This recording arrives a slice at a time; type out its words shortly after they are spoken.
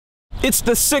It's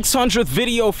the 600th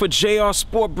video for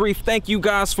JRSportBrief. Thank you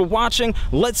guys for watching.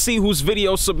 Let's see whose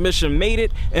video submission made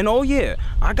it. And oh yeah,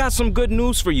 I got some good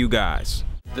news for you guys.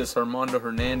 This is Armando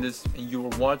Hernandez, and you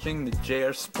are watching the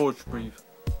JRSportBrief.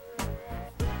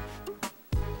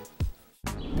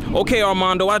 Okay,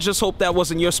 Armando, I just hope that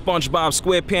wasn't your SpongeBob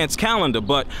SquarePants calendar,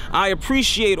 but I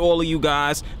appreciate all of you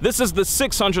guys. This is the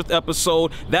 600th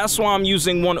episode. That's why I'm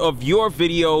using one of your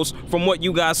videos from what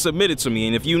you guys submitted to me.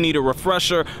 And if you need a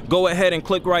refresher, go ahead and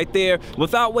click right there.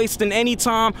 Without wasting any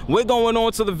time, we're going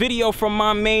on to the video from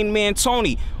my main man,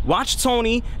 Tony. Watch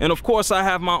Tony, and of course I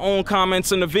have my own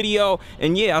comments in the video,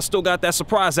 and yeah, I still got that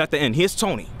surprise at the end. Here's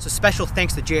Tony. So special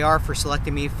thanks to JR for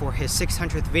selecting me for his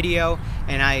 600th video,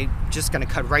 and I'm just going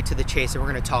to cut right to the chase, and we're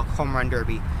going to talk Home Run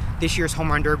Derby. This year's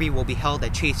Home Run Derby will be held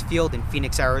at Chase Field in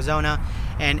Phoenix, Arizona,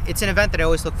 and it's an event that I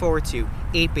always look forward to.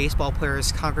 8 baseball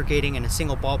players congregating in a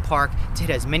single ballpark to hit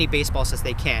as many baseballs as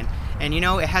they can. And you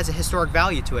know, it has a historic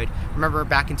value to it. Remember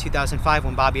back in 2005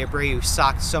 when Bobby Abreu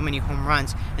socked so many home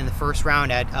runs in the first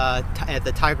round at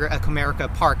the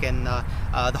Comerica Park and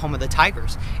the home of the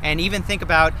Tigers. And even think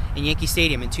about in Yankee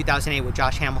Stadium in 2008 with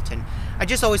Josh Hamilton. I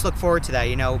just always look forward to that,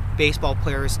 you know, baseball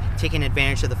players taking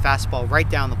advantage of the fastball right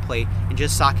down the plate and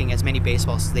just socking as many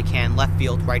baseballs as they can, left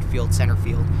field, right field, center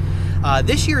field.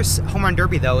 This year's Home Run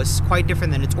Derby, though, is quite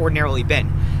different than it's ordinarily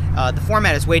been. The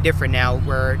format is way different now,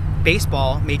 where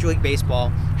baseball, Major League Baseball,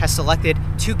 has selected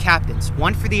 2 captains,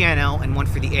 one for the NL and one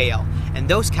for the AL, and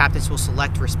those captains will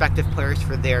select respective players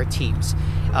for their teams.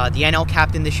 The NL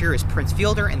captain this year is Prince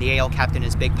Fielder, and the AL captain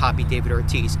is Big Papi David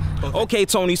Ortiz. Okay,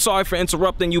 Tony, sorry for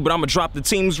interrupting you, but I'm going to drop the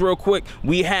teams real quick.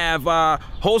 We have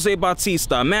Jose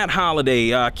Bautista, Matt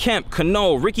Holliday, Kemp,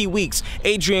 Cano, Ricky Weeks,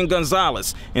 Adrian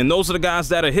Gonzalez, and those are the guys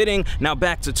that are hitting. Now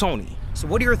back to Tony. So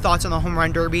what are your thoughts on the Home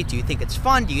Run Derby? Do you think it's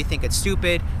fun? Do you think it's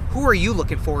stupid? Who are you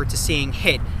looking forward to seeing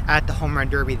hit at the Home Run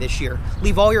Derby this year?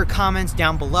 Leave all your comments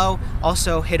down below.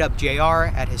 Also hit up JR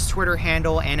at his Twitter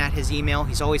handle and at his email.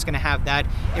 He's always going to have that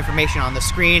information on the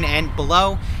screen and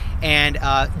below. And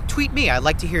tweet me. I'd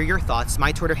like to hear your thoughts.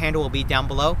 My Twitter handle will be down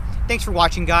below. Thanks for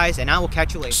watching, guys, and I will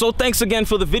catch you later. So thanks again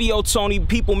for the video, Tony.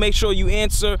 People, make sure you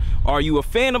answer. Are you a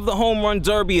fan of the Home Run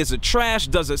Derby? Is it trash?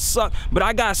 Does it suck? But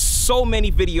I got so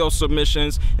many video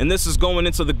submissions, and this is going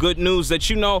into the good news that,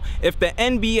 you know, if the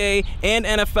NBA and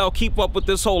NFL keep up with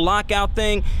this whole lockout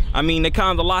thing, I mean, they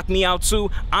kind of locked me out too,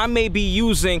 I may be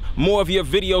using more of your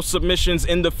video submissions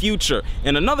in the future.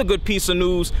 And another good piece of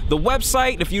news, the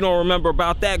website, if you don't remember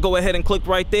about that, go ahead and click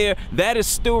right there. That is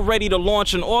still ready to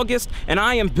launch in August, and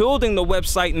I am building the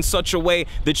website in such a way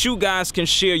that you guys can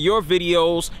share your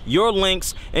videos, your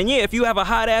links, and yeah, if you have a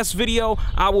hot ass video,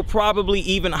 I will probably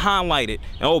even highlight it.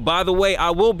 And oh, by the way,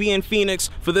 I will be in Phoenix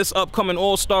for this upcoming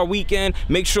All-Star weekend.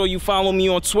 Make sure you follow me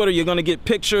on Twitter. You're gonna get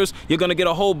pictures, you're gonna get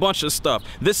a whole bunch of stuff.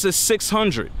 This is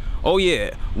 600. Oh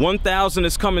yeah, 1,000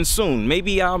 is coming soon.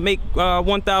 Maybe I'll make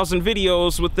 1,000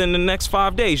 videos within the next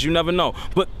 5 days. You never know.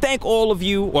 But thanks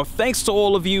to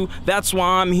all of you. That's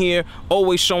why I'm here,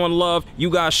 always showing love.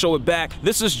 You guys show it back.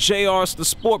 This is JR's the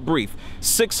Sport Brief,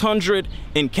 600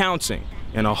 and counting,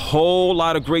 and a whole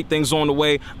lot of great things on the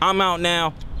way. I'm out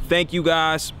now. Thank you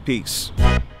guys. Peace.